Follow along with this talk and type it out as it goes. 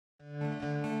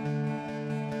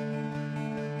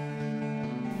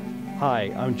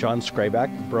Hi, I'm John Skraybeck,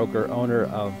 broker owner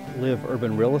of Live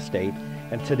Urban Real Estate,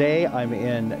 and today I'm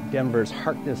in Denver's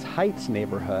Harkness Heights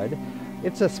neighborhood.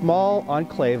 It's a small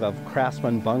enclave of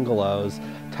craftsman bungalows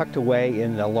tucked away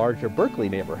in the larger Berkeley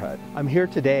neighborhood. I'm here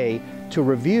today to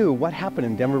review what happened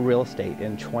in Denver real estate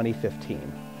in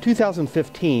 2015.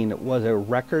 2015 was a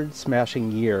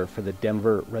record-smashing year for the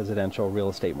Denver residential real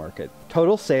estate market.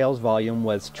 Total sales volume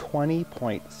was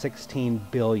 $20.16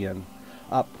 billion,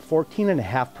 up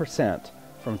 14.5%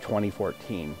 from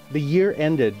 2014. The year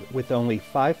ended with only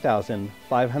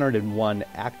 5,501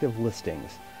 active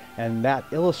listings, and that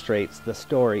illustrates the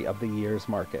story of the year's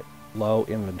market: low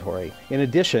inventory. In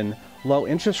addition, low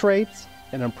interest rates,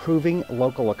 an improving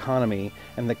local economy,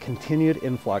 and the continued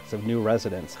influx of new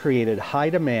residents created high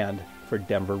demand for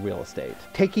Denver real estate.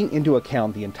 Taking into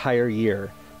account the entire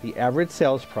year, the average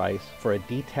sales price for a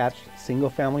detached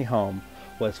single-family home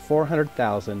was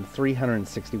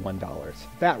 $400,361.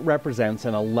 That represents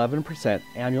an 11%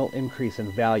 annual increase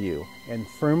in value and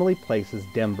firmly places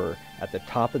Denver at the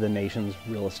top of the nation's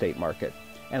real estate market.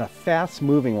 And a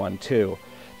fast-moving one, too.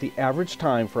 The average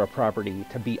time for a property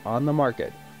to be on the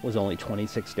market was only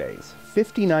 26 days.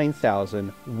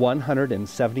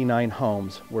 59,179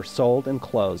 homes were sold and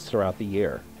closed throughout the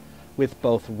year. With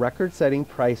both record-setting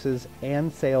prices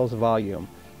and sales volume,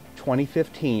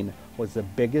 2015 was the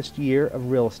biggest year of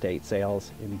real estate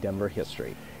sales in Denver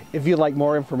history. If you'd like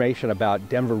more information about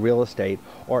Denver real estate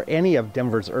or any of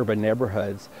Denver's urban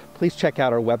neighborhoods, please check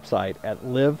out our website at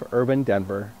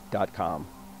liveurbandenver.com.